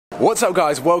What's up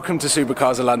guys, welcome to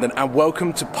Supercars of London and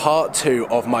welcome to part 2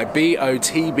 of my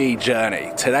BOTB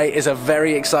journey. Today is a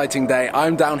very exciting day.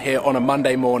 I'm down here on a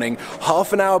Monday morning,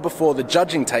 half an hour before the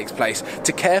judging takes place,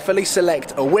 to carefully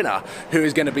select a winner who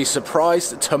is going to be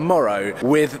surprised tomorrow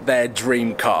with their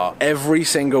dream car. Every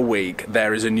single week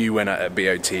there is a new winner at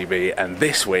BOTB, and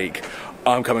this week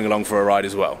I'm coming along for a ride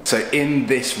as well. So in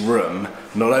this room,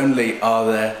 not only are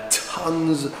there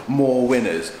tons more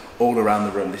winners all around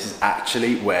the room, this is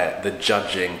actually where the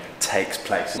judging takes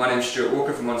place. My name is Stuart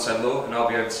Walker from One Side Law and I'll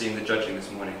be overseeing the judging this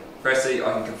morning. Firstly,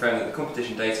 I can confirm that the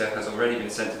competition data has already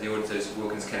been sent to the auditors of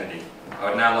Wilkins Kennedy. I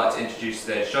would now like to introduce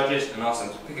today's judges and ask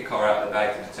them to pick a car out of the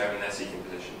bag to determine their seating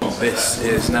position. This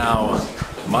is now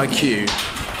my cue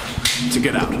to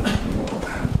get out.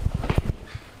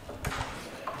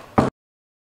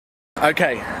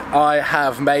 Okay, I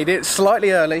have made it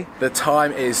slightly early. The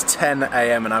time is 10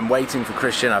 AM and I'm waiting for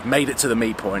Christian. I've made it to the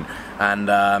meet point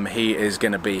and he is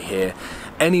going to be here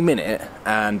any minute,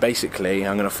 and basically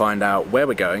I'm going to find out where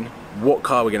we're going, what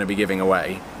car we're going to be giving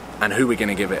away and who we're going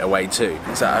to give it away to.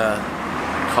 Is that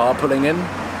a car pulling in?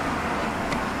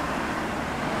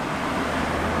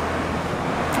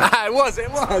 It was.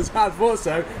 I thought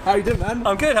so. How you doing, man?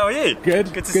 I'm good, how are you?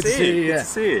 Good. Good to see you. Yeah. Good to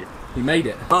see you. You made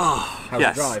it. Oh, How's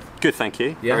yes. the drive? Good, thank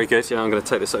you. Yeah. Very good. Yeah, I'm going to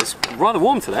take this. It's rather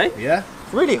warm today. Yeah?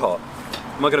 Really hot.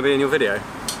 Am I going to be in your video?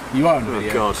 You are in the Oh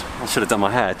video. God, I should have done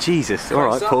my hair. Jesus. All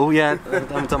right, Paul. Yeah, I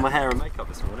haven't done my hair and makeup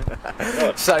this morning.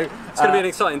 So It's going to be an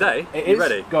exciting day. It You is.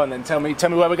 ready? Go on then. Tell me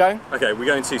where we're going. Okay, we're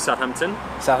going to Southampton.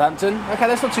 Southampton. Okay,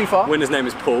 that's not too far. Winner's name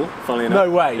is Paul. Funnily enough.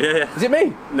 No way. Yeah, yeah. Is it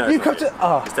me? No, You it's come not to. you.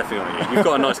 Oh. It's definitely not you. You've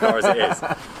got a nice car as it is.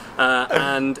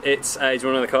 And it's a. Do you want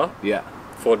to know the car? Yeah.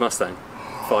 Ford Mustang,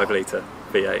 5 litre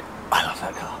V8. I love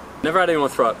that car. Never had anyone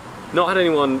throw up. Not had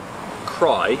anyone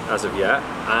cry as of yet,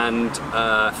 and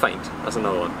faint. That's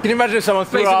another one. Can you imagine if someone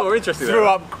Makes it more interesting, threw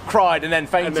though. up, cried, and then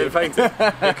fainted? And then fainted.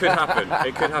 It could happen.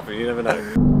 It could happen. You never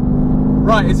know.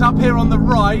 Right, it's up here on the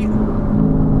right.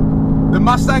 The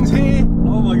Mustang's here.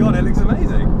 Oh my God, it looks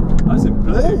amazing. That's in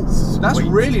blue. That's Sweet.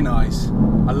 really nice.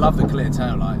 I love the clear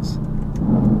tail lights.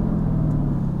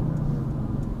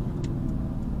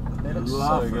 It looks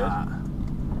Love so good. that.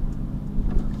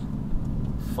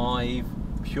 5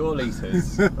 pure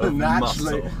litres of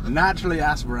muscle. Naturally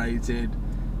aspirated.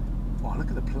 Oh, look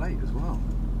at the plate as well.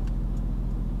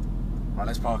 Right,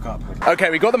 let's park up. Okay,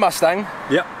 we got the Mustang.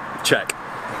 Yep. Check.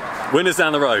 Winners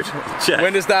down the road. Check.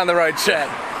 Windows down the road, check.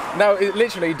 Now,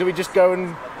 literally, do we just go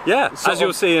and... Yeah, sort as you'll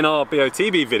of- see in our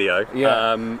BOTB video,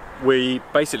 Yeah. we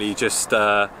basically just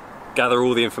gather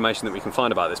all the information that we can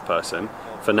find about this person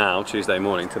for now, Tuesday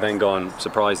morning, to then go and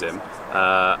surprise him.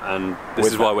 And this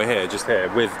is why we're here, just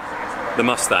here, with the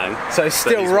Mustang. So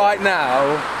still right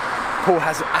now, Paul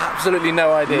has absolutely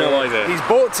no idea. No idea. He's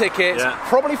bought tickets, Yeah.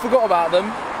 probably forgot about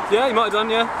them, Yeah, you might have done,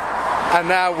 yeah. and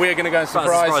now we're going to go and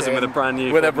surprise him with a brand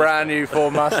new with a Ford brand new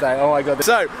Ford Mustang. Oh my God.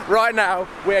 So right now,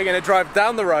 we're going to drive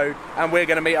down the road and we're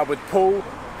going to meet up with Paul.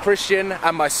 Christian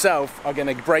and myself are going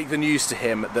to break the news to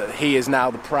him that he is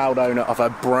now the proud owner of a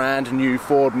brand new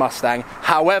Ford Mustang.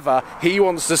 However, he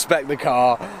wants to spec the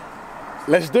car.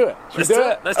 Let's do it. Should we do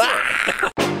it? Let's do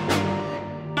it.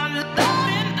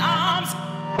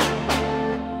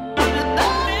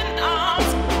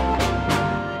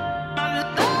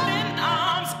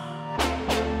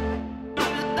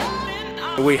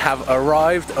 We have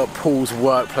arrived at Paul's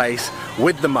workplace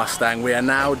with the Mustang. We are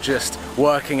now just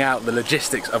working out the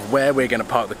logistics of where we're going to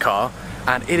park the car,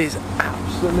 and it is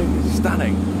absolutely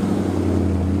stunning.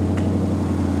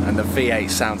 And the V8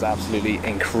 sounds absolutely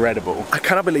incredible. I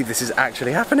cannot believe this is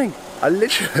actually happening.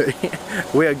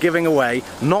 We are giving away,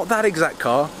 not that exact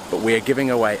car, but we are giving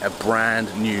away a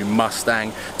brand new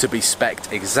Mustang to be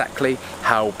spec'd exactly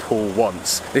how Paul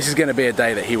wants. This is going to be a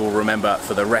day that he will remember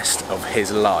for the rest of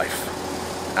his life.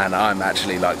 And I'm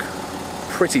actually like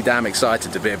pretty damn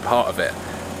excited to be a part of it.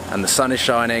 And the sun is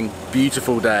shining,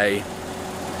 beautiful day.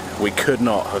 We could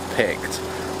not have picked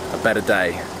a better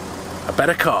day, a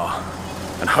better car,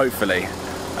 and hopefully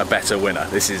a better winner.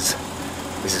 This is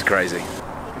crazy. You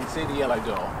can see the yellow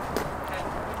door.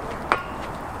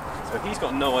 So he's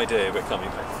got no idea we're coming,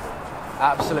 basically.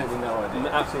 Absolutely no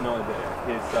idea. Absolutely no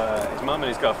idea. His mum and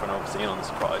his girlfriend are obviously in on the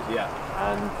surprise. Yeah.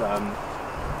 And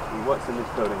he works in this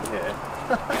building here.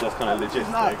 Just kind of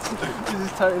logistics. This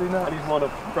is totally nuts. And he's won a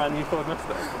brand new Ford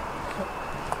Mustang.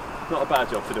 Not a bad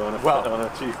job to do on a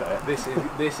Tuesday.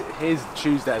 His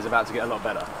Tuesday is about to get a lot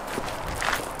better.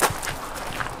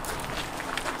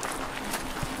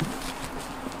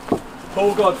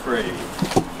 Paul Godfrey.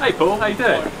 Hey Paul, how you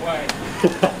doing?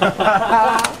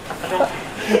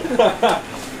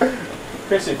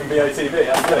 Christian from BOTB,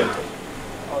 how you doing?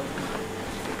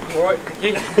 Alright, thank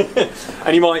you.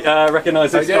 And you might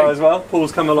recognise this guy as well.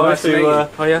 Paul's come along to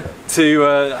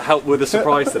help with the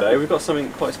surprise today. We've got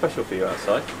something quite special for you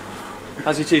outside.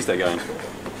 How's your Tuesday going?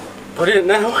 Brilliant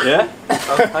now. Yeah?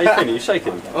 How are you feeling? Are you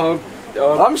shaking?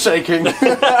 I'm shaking.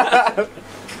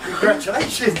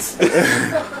 Congratulations!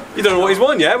 You don't know what he's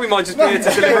won yet? We might just be here to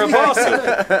deliver a parcel. Do you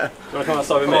want to come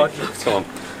outside with me? Come on.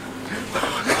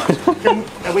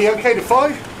 Are we okay to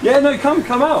 5? Yeah, no, come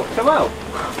out.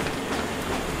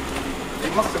 He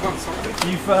must have won something.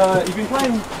 You've been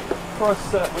playing for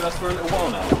us with us for a little while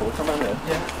now, Paul. Come around here.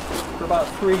 Yeah. For about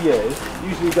 3 years.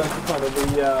 Usually you go to kind of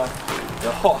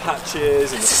the hot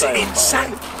hatches and the sale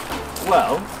insane.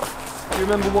 Well, do you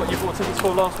remember what you bought tickets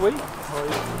for last week? I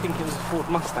think it was a Ford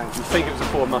Mustang. You think it was a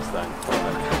Ford Mustang?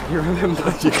 You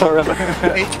remember? You can't remember?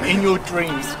 In your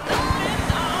dreams.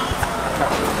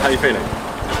 How are you feeling?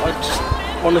 I just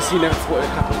honestly never thought it would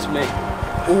happen to me.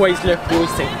 Always look,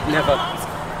 always think, never.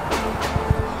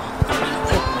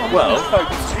 Well,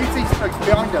 Who's these folks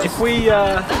behind us? if we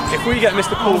get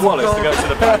Mr. Paul Wallace to go to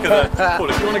the back of the Paul,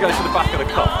 if you want to go to the back of the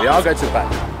car, Yeah, I'll go to the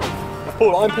back.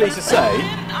 Paul, I'm pleased to say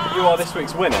that you are this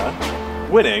week's winner,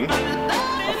 winning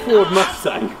a Ford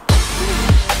Mustang.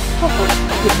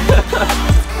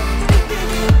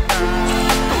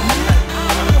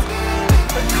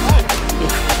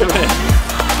 Come here.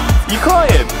 You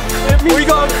crying? What you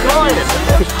got crying?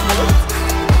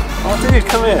 Oh dude,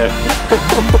 come here.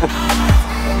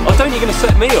 Oh, don't you going to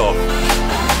set me off?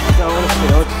 No, honestly,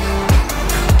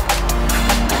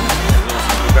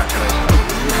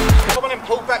 Congratulations. Come on and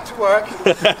pull back to work.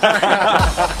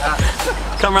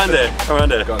 Come round here, come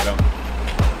round here. Go on.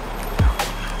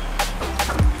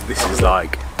 This is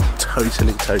like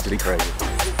totally crazy.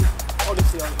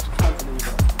 Honestly, I just can't believe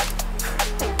it.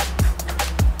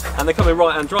 And they come in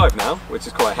right-hand drive now, which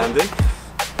is quite handy.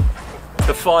 It's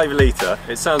the 5 litre,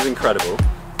 it sounds incredible.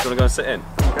 Do you want to go and sit in?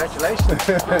 Congratulations.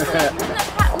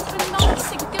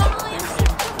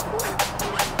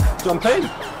 Jump in.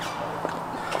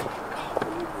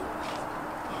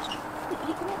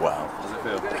 Wow. How does it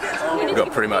feel? We've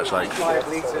got pretty much like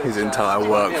his entire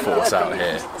workforce out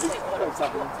here.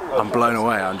 I'm blown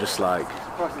away. I'm just like,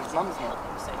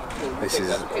 it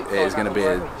is going to be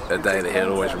a day that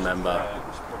he'll always remember.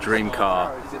 Dream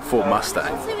car, Ford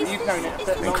Mustang.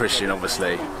 And Christian,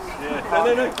 obviously,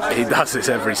 he does this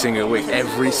every single week.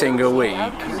 Every single week,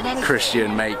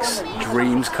 Christian makes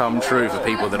dreams come true for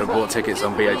people that have bought tickets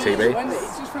on BOTB.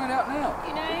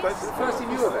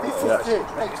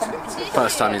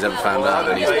 First time he's ever found out,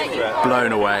 and he's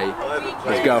blown away.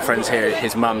 His girlfriend's here,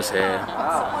 his mum's here.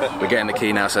 We're getting the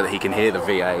key now so that he can hear the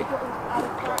V8.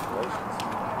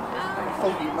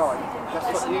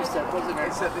 That's what you said, wasn't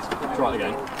it? Try it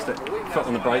again. Foot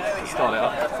on the brake, start it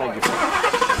up. Thank you.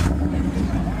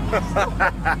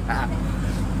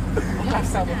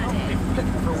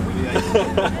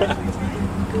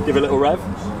 Give it a little rev.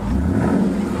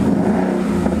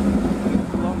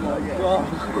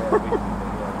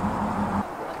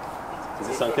 Is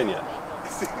it sunk in yet?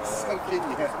 Sunk in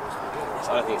yet.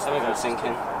 I think some of them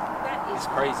sinking. It's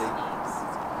crazy.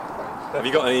 Have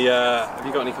you got any? Have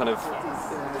you got any kind of?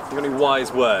 Have you got any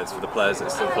wise words for the players that are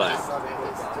still playing?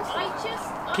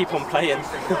 Keep on playing.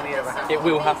 It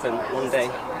will happen one day.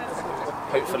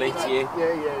 Hopefully to you.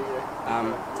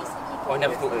 I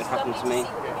never thought it would happen to me.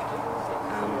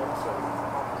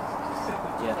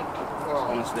 Yeah.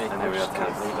 Honestly, I just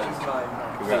can't believe it.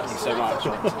 Thank you so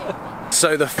much.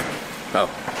 So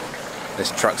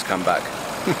this truck's come back.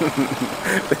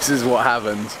 This is what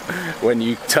happens when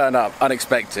you turn up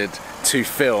unexpected to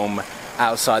film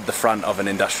outside the front of an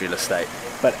industrial estate.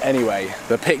 But anyway,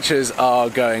 the pictures are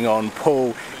going on.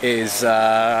 Paul is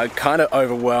kind of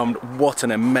overwhelmed. What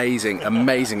an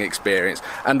amazing experience,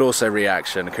 and also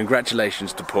reaction.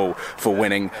 Congratulations to Paul for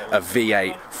winning a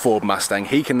V8 Ford Mustang.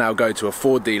 He can now go to a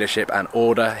Ford dealership and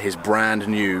order his brand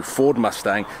new Ford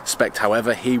Mustang, spec'd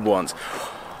however he wants.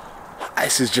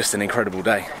 This is just an incredible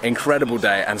day, and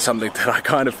something that I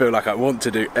kind of feel like I want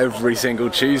to do every single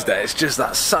Tuesday. It's just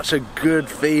such a good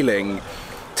feeling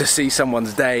to see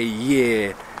someone's day,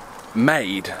 year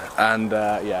made, and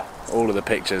yeah, all of the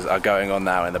pictures are going on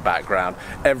now in the background.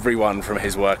 Everyone from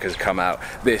his work has come out.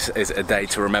 This is a day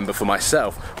to remember for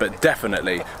myself, but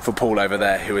definitely for Paul over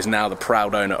there, who is now the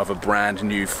proud owner of a brand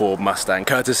new Ford Mustang,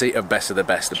 courtesy of Best of the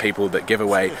Best, the people that give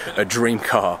away a dream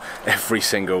car every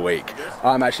single week.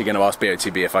 I'm actually going to ask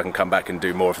BOTB if I can come back and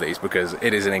do more of these, because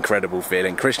it is an incredible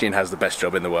feeling. Christian has the best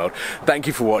job in the world. Thank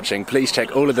you for watching. Please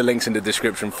check all of the links in the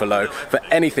description below for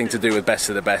anything to do with Best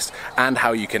of the Best and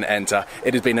how you can enter.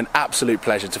 It has been an absolute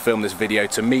pleasure to film film this video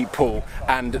to meet Paul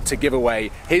and to give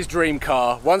away his dream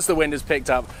car once the wind has picked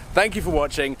up. Thank you for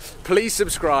watching. Please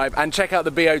subscribe and check out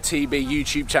the BOTB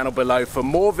YouTube channel below for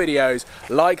more videos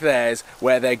like theirs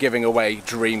where they're giving away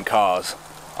dream cars.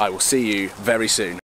 I will see you very soon.